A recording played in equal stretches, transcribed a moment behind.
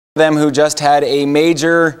them who just had a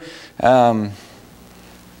major,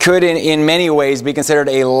 could in many ways be considered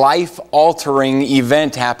a life-altering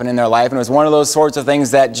event happen in their life. And it was one of those sorts of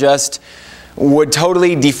things that just would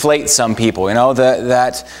totally deflate some people. You know,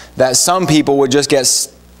 that some people would just get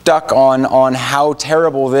stuck on how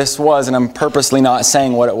terrible this was. And I'm purposely not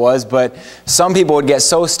saying what it was, but some people would get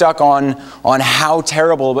so stuck on how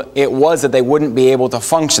terrible it was that they wouldn't be able to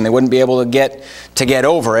function. They wouldn't be able to get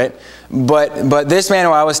over it. But this man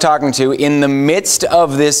who I was talking to, in the midst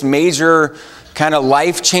of this major kind of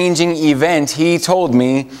life-changing event, he told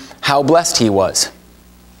me how blessed he was.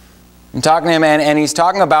 I'm talking to him, and he's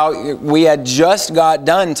talking about, we had just got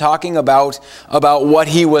done talking about what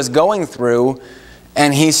he was going through,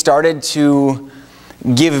 and he started to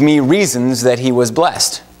give me reasons that he was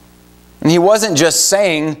blessed. And he wasn't just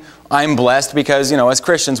saying, I'm blessed, because, you know, as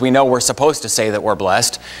Christians we know we're supposed to say that we're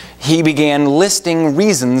blessed. He began listing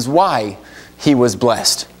reasons why he was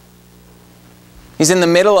blessed. He's in the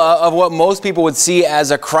middle of what most people would see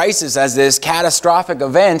as a crisis, as this catastrophic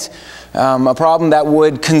event, a problem that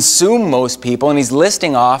would consume most people, and he's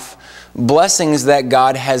listing off blessings that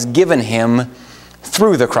God has given him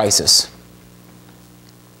through the crisis.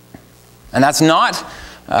 And that's not,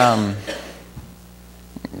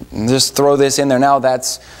 just throw this in there now,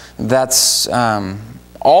 that's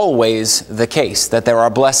always the case, that there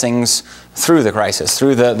are blessings through the crisis,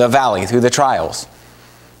 through the valley, through the trials.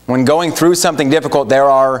 When going through something difficult, there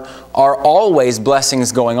are always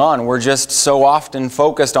blessings going on. We're just so often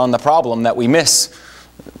focused on the problem that we miss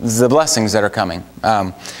the blessings that are coming.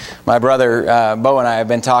 My brother Bo and I have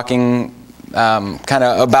been talking kind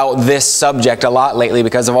of about this subject a lot lately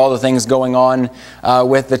because of all the things going on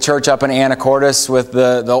with the church up in Anacortes, with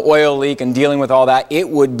the oil leak and dealing with all that. It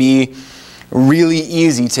would be really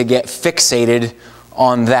easy to get fixated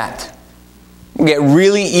on that. It would get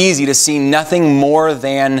really easy to see nothing more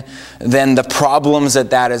than the problems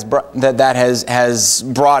that has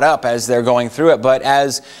brought up as they're going through it. But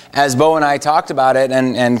as Bo and I talked about it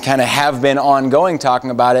and kind of have been ongoing talking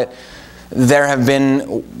about it, there have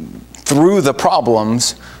been, through the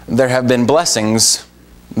problems, there have been blessings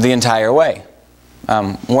the entire way.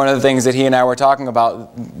 One of the things that he and I were talking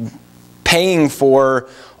about, paying for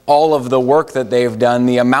all of the work that they've done,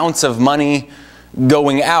 the amounts of money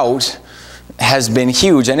going out has been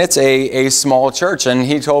huge, and it's a small church. And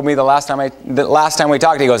he told me the last time we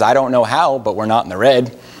talked, he goes, I don't know how, but we're not in the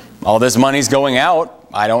red. All this money's going out.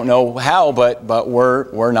 I don't know how, but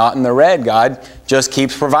we're not in the red. God just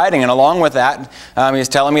keeps providing. And along with that, he's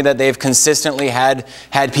telling me that they've consistently had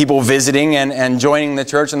people visiting and joining the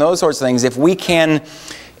church and those sorts of things. If we can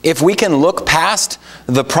look past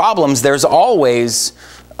the problems, there's always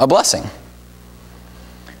a blessing.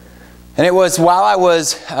 And it was while I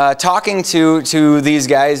was talking to these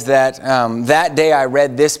guys that that day I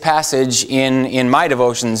read this passage in my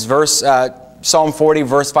devotions, Psalm 40,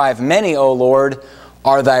 verse 5. Many, O Lord,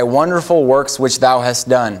 are thy wonderful works which thou hast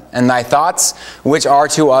done, and thy thoughts which are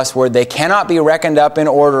to usward. They cannot be reckoned up in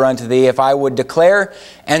order unto thee. If I would declare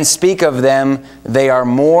and speak of them, they are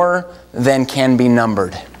more than can be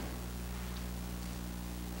numbered.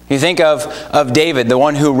 You think of David, the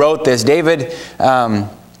one who wrote this. David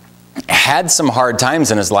had some hard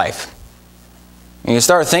times in his life. And you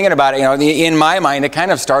start thinking about it, you know, in my mind, it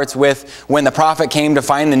kind of starts with when the prophet came to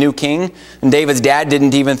find the new king, and David's dad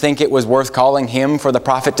didn't even think it was worth calling him for the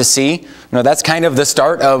prophet to see. You know, that's kind of the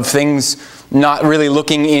start of things not really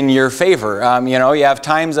looking in your favor. You know, you have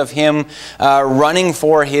times of him running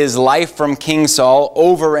for his life from King Saul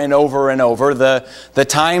over and over and over. The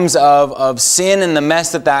times of sin and the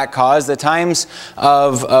mess that caused. The times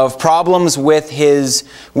of problems with his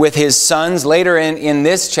sons. Later in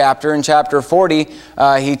this chapter, in chapter 40,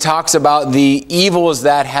 he talks about the evils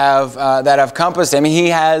that have compassed him. He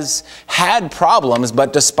has had problems,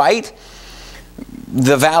 but despite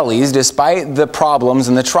the valleys, despite the problems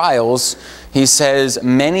and the trials, he says,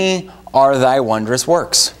 many are thy wondrous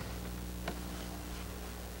works.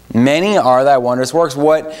 Many are thy wondrous works.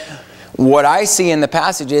 What I see in the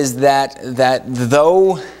passage is that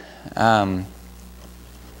though, I'll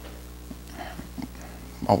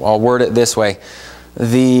word it this way,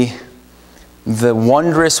 the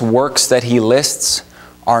wondrous works that he lists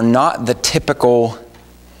are not the typical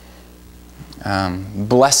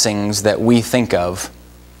blessings that we think of.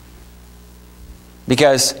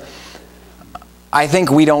 Because I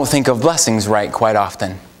think we don't think of blessings right quite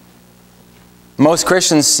often. Most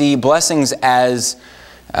Christians see blessings as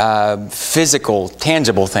physical,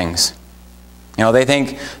 tangible things. They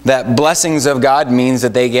think that blessings of God means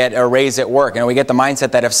that they get a raise at work. We get the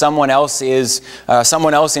mindset that if someone else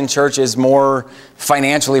in church is more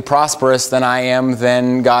financially prosperous than I am,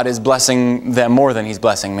 then God is blessing them more than He's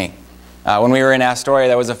blessing me. When we were in Astoria,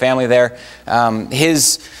 there was a family there.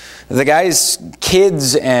 The guy's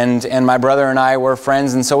kids and my brother and I were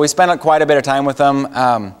friends, and so we spent quite a bit of time with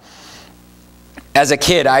them. As a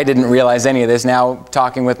kid, I didn't realize any of this. Now,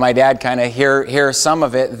 talking with my dad, kind of hear some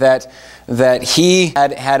of it, that he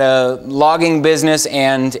had a logging business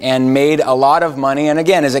and made a lot of money. And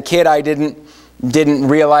again, as a kid, I didn't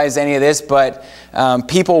realize any of this, but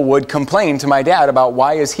people would complain to my dad about,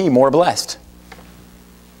 why is he more blessed?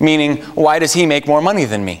 Meaning, why does he make more money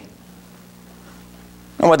than me?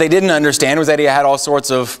 And what they didn't understand was that he had all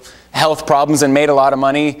sorts of health problems and made a lot of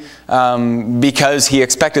money because he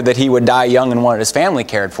expected that he would die young and wanted his family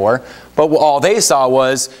cared for. But all they saw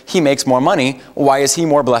was, he makes more money. Why is he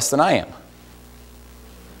more blessed than I am?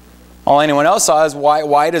 All anyone else saw is,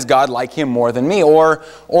 why does God like him more than me? Or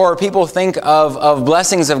people think of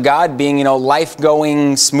blessings of God being, life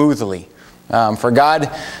going smoothly. For God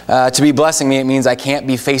to be blessing me, it means I can't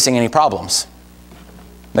be facing any problems.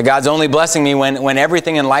 That God's only blessing me when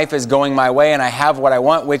everything in life is going my way and I have what I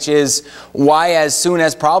want, which is why as soon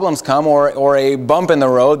as problems come or a bump in the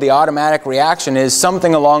road, the automatic reaction is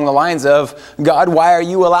something along the lines of, God, why are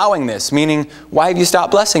you allowing this? Meaning, why have you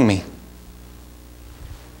stopped blessing me?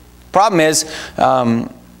 Problem is, we're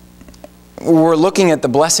looking at the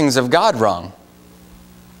blessings of God wrong.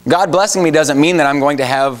 God blessing me doesn't mean that I'm going to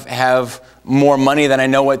have more money than I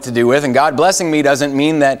know what to do with. And God blessing me doesn't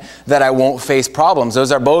mean that I won't face problems.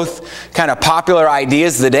 Those are both kind of popular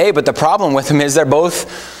ideas of the day, but the problem with them is they're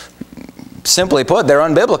both, simply put, they're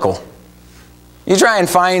unbiblical. You try and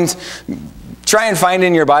find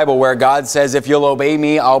in your Bible where God says, if you'll obey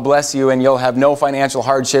me, I'll bless you and you'll have no financial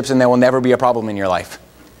hardships and there will never be a problem in your life.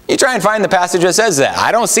 You try and find the passage that says that.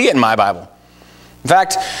 I don't see it in my Bible. In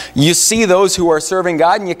fact, you see those who are serving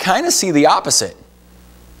God and you kind of see the opposite.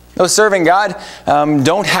 Those serving God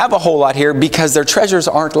don't have a whole lot here because their treasures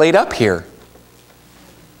aren't laid up here.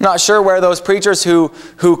 Not sure where those preachers who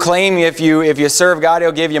claim if you serve God,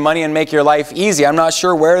 He'll give you money and make your life easy. I'm not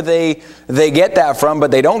sure where they get that from,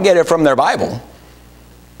 but they don't get it from their Bible. In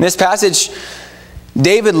this passage,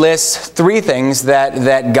 David lists 3 things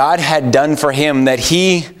that God had done for him that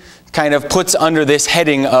he kind of puts under this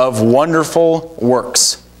heading of wonderful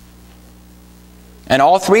works. And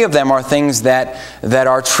all 3 of them are things that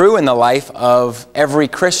are true in the life of every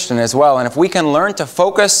Christian as well. And if we can learn to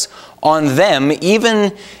focus on them,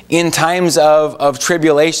 even in times of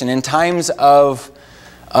tribulation, in times of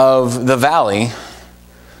the valley,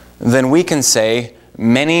 then we can say,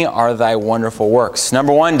 many are thy wonderful works.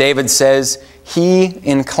 Number 1, David says, He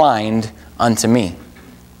inclined unto me.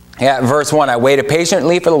 Yeah, verse 1, I waited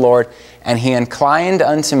patiently for the Lord, and He inclined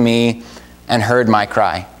unto me and heard my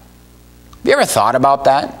cry. Have you ever thought about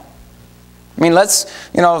that? I mean, let's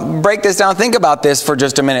break this down. Think about this for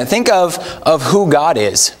just a minute. Think of who God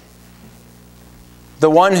is. The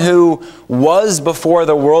one who was before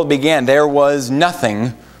the world began. There was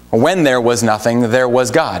nothing. When there was nothing, there was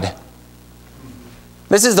God.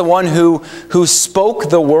 This is the one who spoke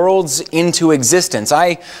the worlds into existence.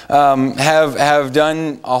 I have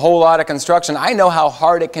done a whole lot of construction. I know how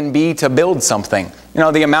hard it can be to build something.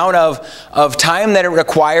 The amount of time that it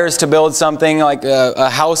requires to build something like a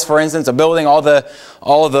house, for instance, a building, all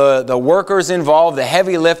the workers involved, the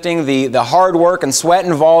heavy lifting, the hard work and sweat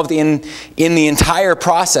involved in the entire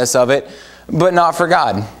process of it, but not for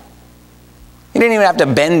God. He didn't even have to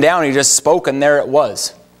bend down. He just spoke and there it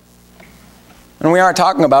was. And we aren't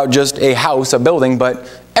talking about just a house, a building, but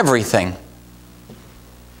everything.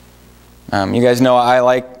 You guys know I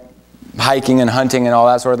like hiking and hunting and all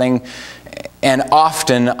that sort of thing. And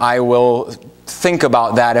often I will think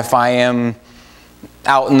about that if I am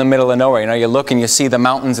out in the middle of nowhere. You look and you see the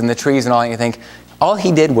mountains and the trees and all, and you think, all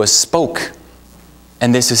He did was spoke,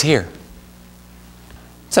 and this is here.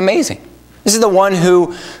 It's amazing. This is the one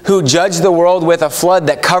who judged the world with a flood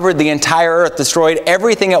that covered the entire earth, destroyed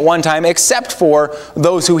everything at one time except for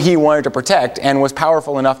those who He wanted to protect, and was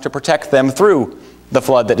powerful enough to protect them through the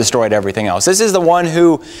flood that destroyed everything else. This is the one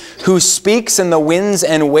who speaks and the winds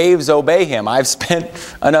and waves obey Him. I've spent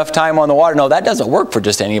enough time on the water. No, that doesn't work for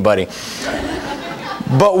just anybody.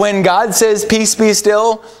 But when God says, peace be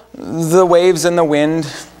still, the waves and the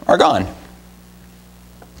wind are gone.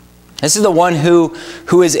 This is the one who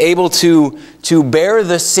is able to bear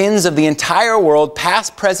the sins of the entire world,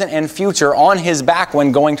 past, present, and future, on His back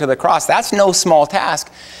when going to the cross. That's no small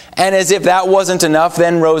task. And as if that wasn't enough,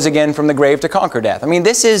 then rose again from the grave to conquer death. I mean,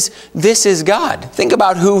 this is God. Think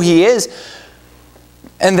about who He is.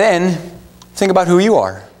 And then think about who you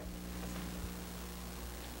are.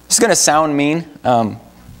 It's going to sound mean. I'm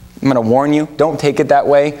going to warn you, don't take it that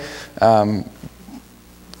way.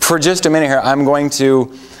 For just a minute here, I'm going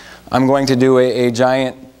to do a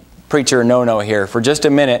giant preacher no-no here. For just a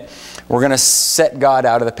minute, we're going to set God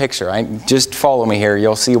out of the picture. Just follow me here.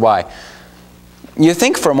 You'll see why. You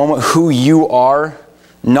think for a moment who you are,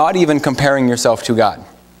 not even comparing yourself to God.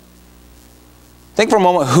 Think for a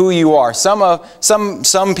moment who you are.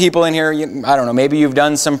 Some people in here, I don't know, maybe you've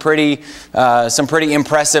done some pretty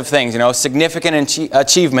impressive things, significant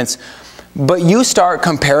achievements. But you start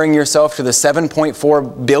comparing yourself to the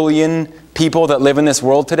 7.4 billion people that live in this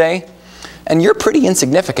world today, and you're pretty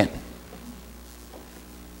insignificant.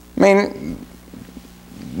 I mean,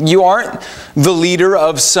 you aren't the leader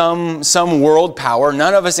of some world power.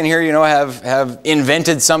 None of us in here, have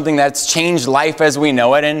invented something that's changed life as we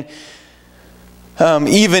know it. And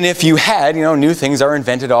even if you had, new things are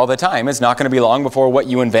invented all the time. It's not going to be long before what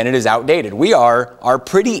you invented is outdated. We are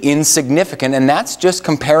pretty insignificant, and that's just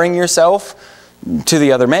comparing yourself to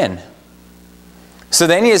the other men. So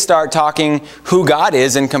then you start talking who God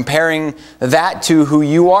is and comparing that to who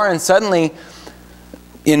you are, and suddenly,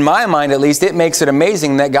 in my mind at least, it makes it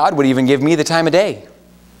amazing that God would even give me the time of day.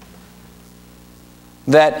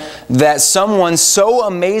 That someone so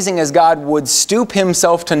amazing as God would stoop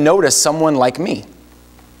himself to notice someone like me.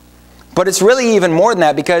 But it's really even more than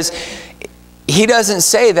that, because he doesn't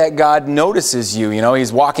say that God notices you.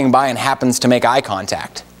 He's walking by and happens to make eye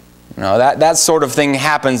contact. That sort of thing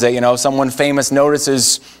happens, that someone famous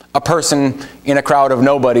notices a person in a crowd of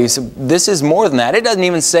nobodies. This is more than that. It doesn't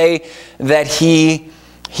even say that he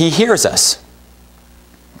hears us.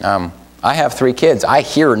 I have 3 kids. I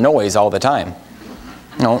hear noise all the time.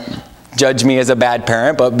 Don't judge me as a bad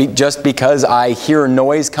parent, but just because I hear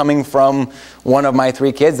noise coming from one of my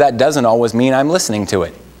 3 kids, that doesn't always mean I'm listening to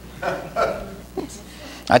it.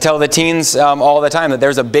 I tell the teens all the time that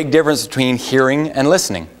there's a big difference between hearing and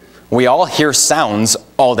listening. We all hear sounds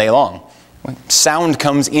all day long. Sound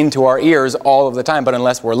comes into our ears all of the time, but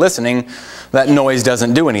unless we're listening, that noise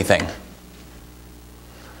doesn't do anything.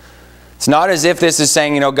 It's not as if this is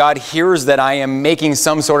saying, God hears that I am making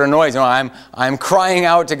some sort of noise. I'm crying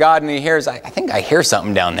out to God and he hears. I think I hear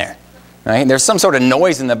something down there. Right? There's some sort of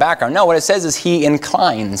noise in the background. No, what it says is he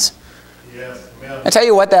inclines. Yes, amen. I tell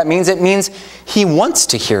you what that means. It means he wants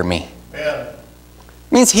to hear me. Amen.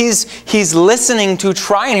 It means he's listening to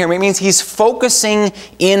try and hear me. It means he's focusing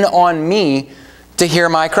in on me to hear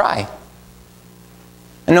my cry.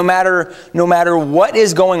 And no matter what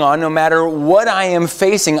is going on, no matter what I am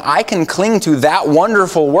facing, I can cling to that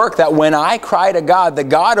wonderful work that when I cry to God, the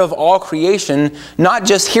God of all creation not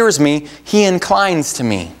just hears me, he inclines to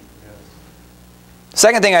me.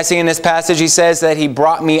 Second thing I see in this passage, he says that he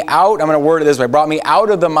brought me out, I'm going to word it this way, brought me out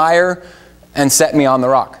of the mire and set me on the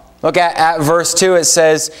rock. Look at verse 2, it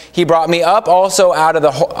says, he brought me up also out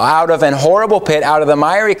of an horrible pit, out of the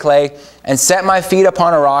miry clay, and set my feet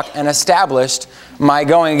upon a rock and established my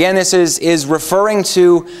going. Again, this is referring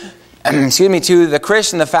to, to the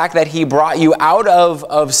Christian, the fact that he brought you out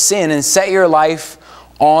of sin and set your life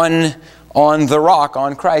on the rock,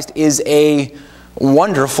 on Christ, is a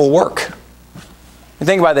wonderful work.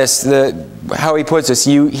 Think about this, how he puts this,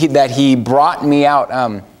 that he brought me out.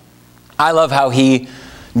 I love how he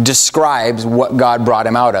describes what God brought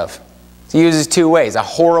him out of. He uses 2 ways. A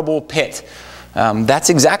horrible pit. That's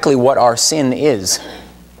exactly what our sin is.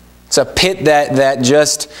 It's a pit that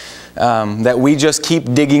we just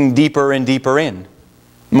keep digging deeper and deeper in.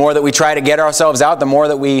 The more that we try to get ourselves out, the more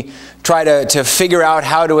that we try to figure out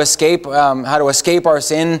how to escape our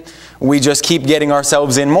sin, we just keep getting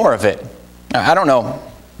ourselves in more of it. I don't know.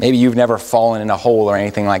 Maybe you've never fallen in a hole or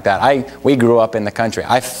anything like that. We grew up in the country.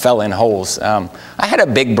 I fell in holes. I had a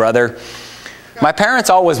big brother. My parents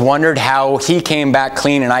always wondered how he came back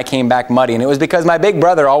clean and I came back muddy. And it was because my big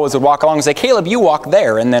brother always would walk along and say, Caleb, you walk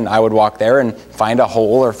there. And then I would walk there and find a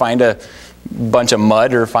hole or find a bunch of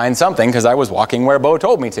mud or find something because I was walking where Bo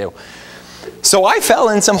told me to. So I fell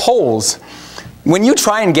in some holes. When you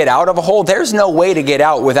try and get out of a hole, there's no way to get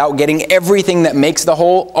out without getting everything that makes the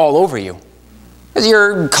hole all over you. As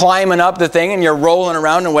you're climbing up the thing and you're rolling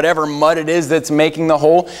around in whatever mud it is that's making the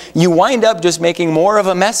hole, you wind up just making more of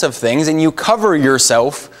a mess of things and you cover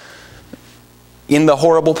yourself in the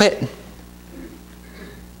horrible pit.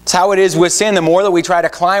 It's how it is with sin. The more that we try to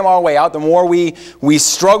climb our way out, the more we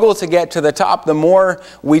struggle to get to the top, the more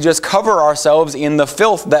we just cover ourselves in the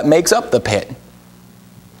filth that makes up the pit.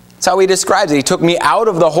 That's how he describes it. He took me out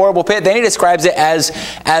of the horrible pit. Then he describes it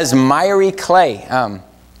as miry clay.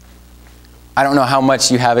 I don't know how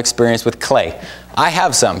much you have experience with clay. I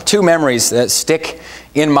have some. 2 memories that stick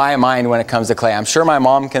in my mind when it comes to clay. I'm sure my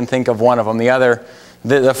mom can think of one of them.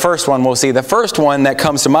 The first one we'll see. The first one that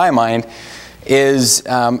comes to my mind is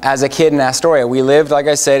as a kid in Astoria. We lived, like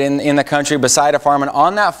I said, in the country beside a farm, and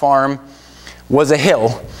on that farm was a hill,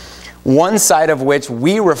 one side of which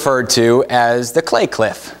we referred to as the clay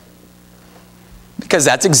cliff. Because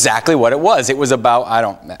that's exactly what it was. It was about, I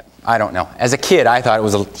don't know. As a kid, I thought it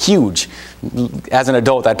was huge. As an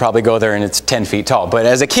adult, I'd probably go there and it's 10 feet tall. But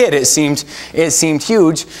as a kid, it seemed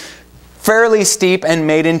huge, fairly steep, and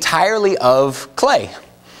made entirely of clay.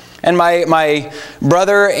 And my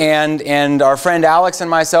brother and our friend Alex and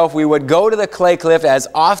myself, we would go to the clay cliff as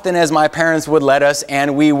often as my parents would let us,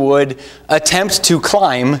 and we would attempt to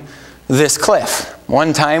climb this cliff.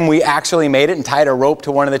 One time we actually made it and tied a rope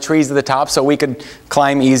to one of the trees at the top so we could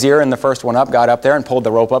climb easier, and the first one up got up there and pulled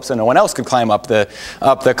the rope up so no one else could climb up the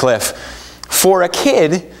cliff. For a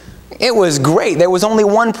kid, it was great. There was only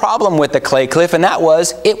one problem with the clay cliff, and that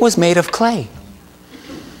was it was made of clay.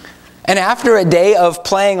 And after a day of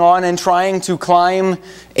playing on and trying to climb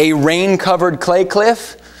a rain-covered clay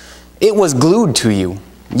cliff, it was glued to you.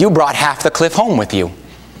 You brought half the cliff home with you.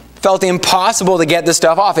 Felt impossible to get the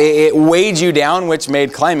stuff off. It weighed you down, which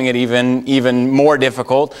made climbing it even more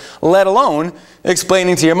difficult, let alone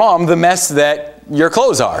explaining to your mom the mess that your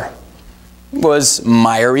clothes are. It was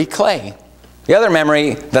miry clay. The other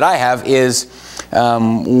memory that I have is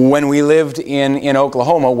when we lived in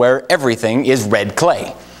Oklahoma, where everything is red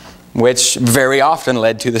clay, which very often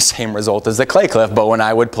led to the same result as the clay cliff. Bo and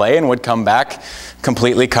I would play and would come back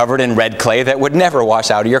completely covered in red clay that would never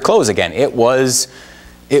wash out of your clothes again. It was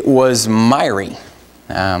miry.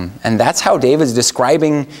 And that's how David's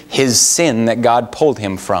describing his sin that God pulled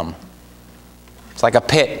him from. It's like a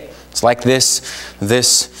pit. It's like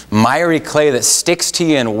this miry clay that sticks to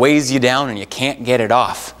you and weighs you down and you can't get it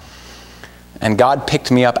off. And God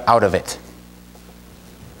picked me up out of it.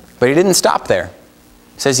 But he didn't stop there.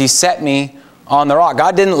 It says he set me on the rock.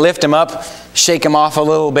 God didn't lift him up, shake him off a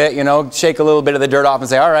little bit, shake a little bit of the dirt off and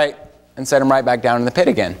say, all right, and set him right back down in the pit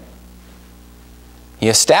again. He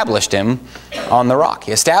established him on the rock.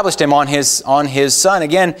 He established him on his son.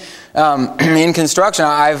 Again, in construction,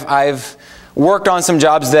 I've worked on some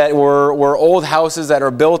jobs that were old houses that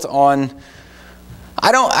are built on,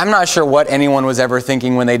 I'm not sure what anyone was ever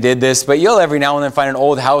thinking when they did this, but you'll every now and then find an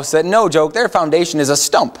old house that, no joke, their foundation is a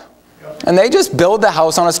stump. And they just build the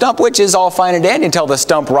house on a stump, which is all fine and dandy until the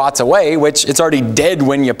stump rots away, which it's already dead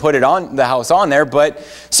when you put the house on there. But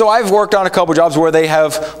so I've worked on a couple jobs where they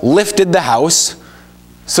have lifted the house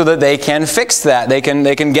so that they can fix that. They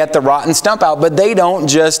can get the rotten stump out, but they don't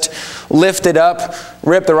just lift it up,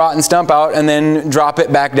 rip the rotten stump out, and then drop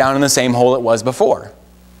it back down in the same hole it was before.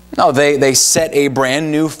 No, they set a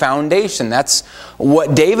brand new foundation. That's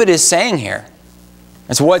what David is saying here.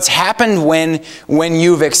 It's what's happened when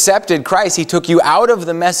you've accepted Christ. He took you out of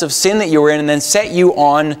the mess of sin that you were in and then set you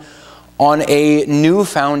on a new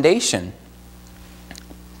foundation.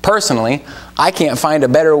 Personally, I can't find a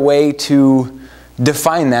better way to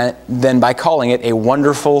define that than by calling it a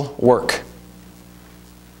wonderful work.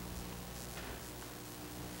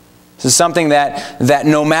 This is something that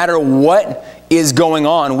no matter what is going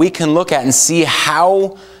on, we can look at and see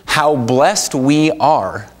how blessed we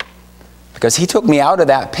are. Because he took me out of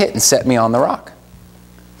that pit and set me on the rock.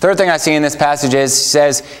 Third thing I see in this passage is, he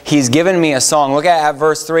says, he's given me a song. Look at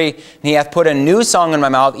verse 3. He hath put a new song in my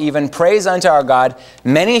mouth, even praise unto our God.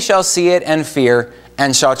 Many shall see it and fear,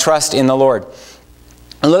 and shall trust in the Lord.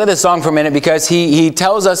 And look at this song for a minute, because he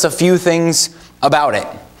tells us a few things about it.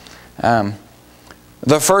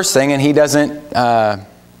 The first thing, and he doesn't,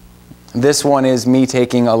 this one is me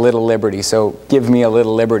taking a little liberty, so give me a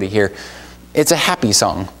little liberty here. It's a happy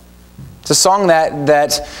song. It's a song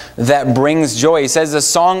that brings joy. He says a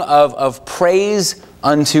song of praise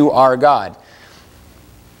unto our God.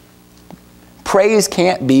 Praise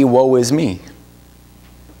can't be woe is me.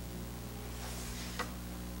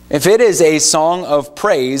 If it is a song of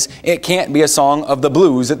praise, it can't be a song of the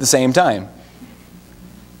blues at the same time.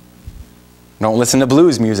 Don't listen to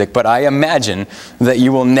blues music, but I imagine that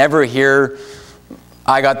you will never hear,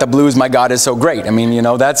 I got the blues, my God is so great. I mean,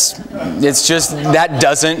 it's just, that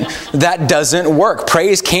doesn't work.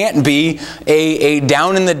 Praise can't be a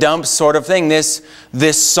down in the dumps sort of thing. This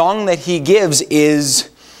song that he gives is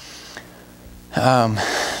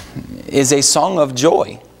a song of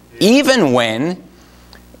joy, even when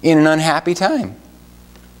in an unhappy time.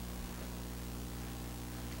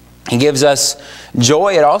 He gives us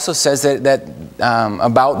joy. It also says that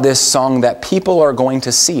about this song that people are going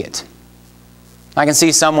to see it. I can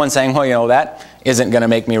see someone saying, well, that isn't going to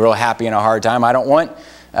make me real happy in a hard time. I don't want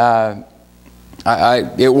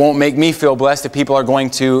It won't make me feel blessed if people are going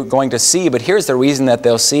to see, but here's the reason that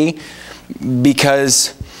they'll see.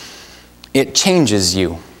 Because it changes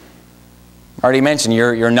you. I already mentioned,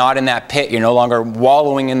 you're not in that pit. You're no longer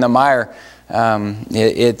wallowing in the mire.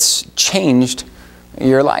 It's changed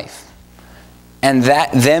your life. And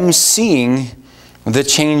that them seeing the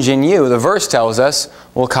change in you, the verse tells us,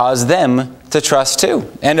 will cause them to trust too.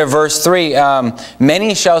 End of verse 3,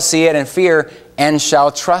 many shall see it and fear and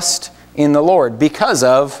shall trust in the Lord because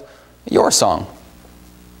of your song.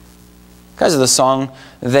 Because of the song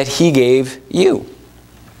that He gave you.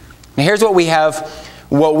 Now here's what we have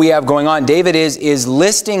going on. David is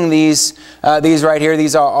listing these right here.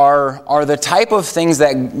 These are the type of things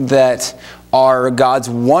that are God's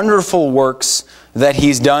wonderful works that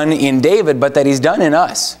He's done in David, but that He's done in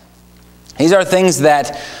us. These are things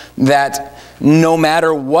that no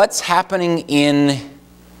matter what's happening in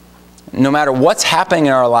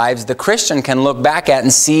our lives, the Christian can look back at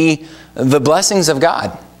and see the blessings of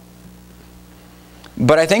God.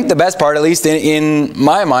 But I think the best part, at least in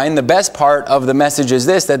my mind, the best part of the message is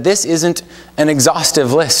this, that this isn't an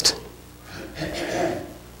exhaustive list.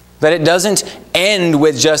 That it doesn't end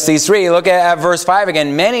with just these three. Look at verse 5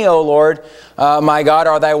 again. Many, O Lord, my God,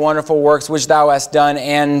 are thy wonderful works which thou hast done,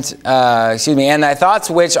 and thy thoughts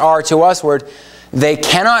which are to usward. They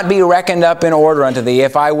cannot be reckoned up in order unto thee.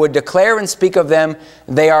 If I would declare and speak of them,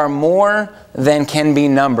 they are more than can be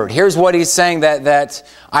numbered. Here's what he's saying, that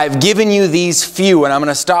I've given you these few, and I'm going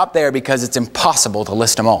to stop there because it's impossible to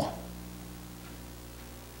list them all.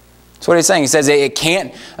 That's what he's saying. He says it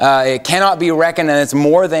cannot be reckoned, and it's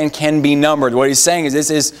more than can be numbered. What he's saying is this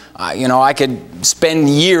is, I could spend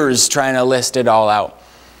years trying to list it all out.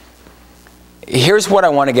 Here's what I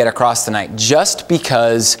want to get across tonight. Just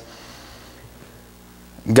because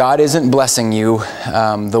God isn't blessing you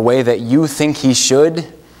the way that you think He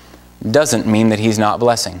should doesn't mean that He's not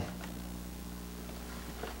blessing.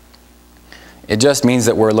 It just means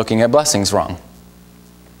that we're looking at blessings wrong.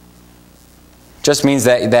 Just means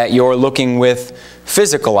that you're looking with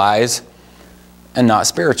physical eyes and not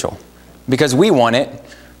spiritual. Because we want it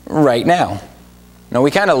right now. We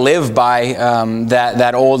kind of live by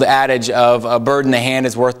that old adage of a bird in the hand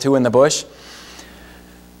is worth two in the bush.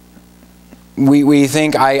 We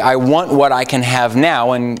think I want what I can have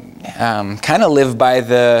now, and kind of live by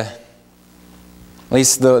at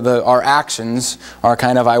least our actions are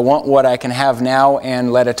kind of I want what I can have now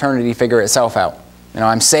and let eternity figure itself out.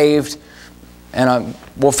 I'm saved, and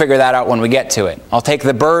we'll figure that out when we get to it. I'll take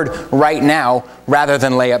the bird right now rather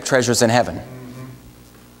than lay up treasures in heaven.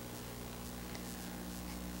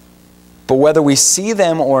 But whether we see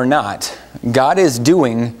them or not, God is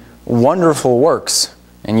doing wonderful works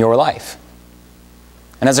in your life.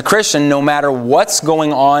 And as a Christian, no matter what's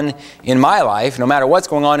going on in my life, no matter what's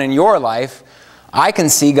going on in your life, I can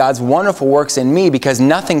see God's wonderful works in me because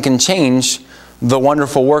nothing can change the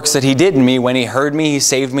wonderful works that He did in me when He heard me, He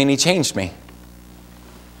saved me, and He changed me.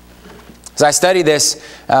 As I studied this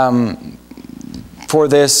for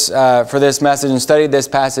this message and studied this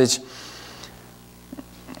passage,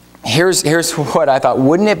 here's what I thought.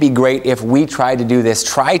 Wouldn't it be great if we tried to do this?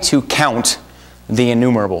 Try to count the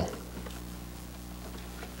innumerable.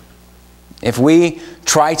 If we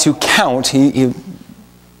try to count,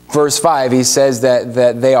 verse 5, he says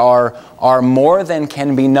that they are more than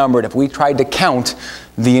can be numbered. If we tried to count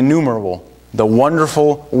the innumerable, the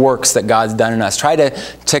wonderful works that God's done in us. Try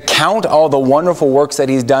to count all the wonderful works that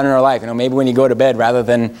He's done in our life. Maybe when you go to bed, rather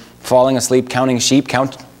than falling asleep counting sheep,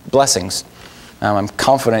 count blessings. I'm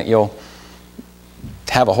confident you'll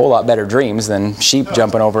have a whole lot better dreams than sheep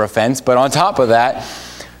jumping over a fence. But on top of that,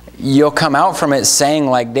 you'll come out from it saying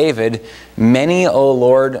like David, many, O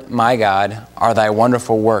Lord my God, are thy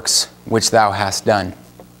wonderful works which thou hast done.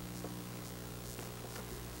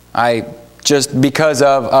 Just because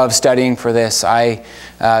of studying for this, I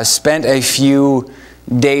spent a few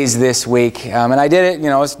days this week. And I did it,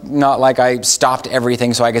 it's not like I stopped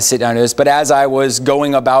everything so I could sit down and do this. But as I was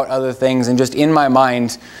going about other things and just in my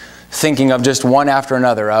mind thinking of just one after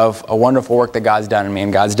another of a wonderful work that God's done in me,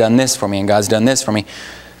 and God's done this for me, and God's done this for me,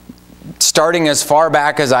 starting as far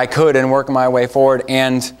back as I could and working my way forward.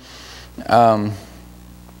 And I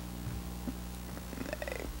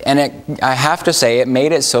have to say, it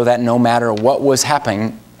made it so that no matter what was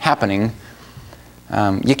happening,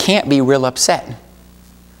 you can't be real upset.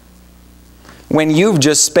 When you've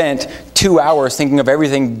just spent 2 hours thinking of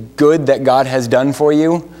everything good that God has done for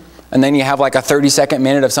you, and then you have like a 30-second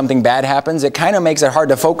minute of something bad happens, it kind of makes it hard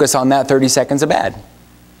to focus on that 30 seconds of bad.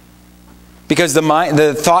 Because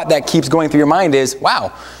the thought that keeps going through your mind is,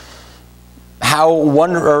 wow,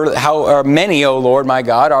 how many, O Lord my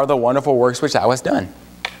God, are the wonderful works which thou hast done.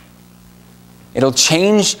 It'll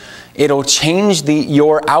change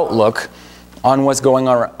your outlook on what's going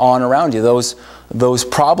on around you. Those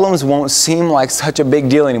problems won't seem like such a big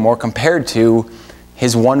deal anymore compared to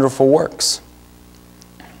His wonderful works.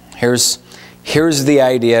 Here's the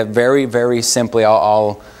idea, very, very simply.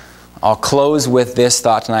 I'll close with this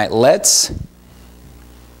thought tonight. Let's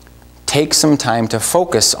take some time to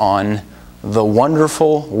focus on the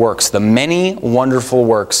wonderful works, the many wonderful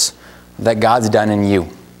works that God's done in you.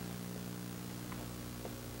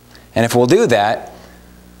 And if we'll do that,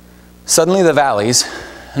 suddenly the valleys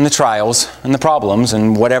and the trials and the problems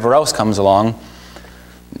and whatever else comes along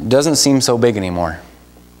doesn't seem so big anymore.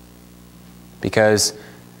 Because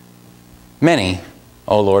many,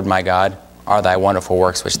 O Lord my God, are thy wonderful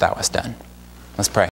works which thou hast done. Let's pray.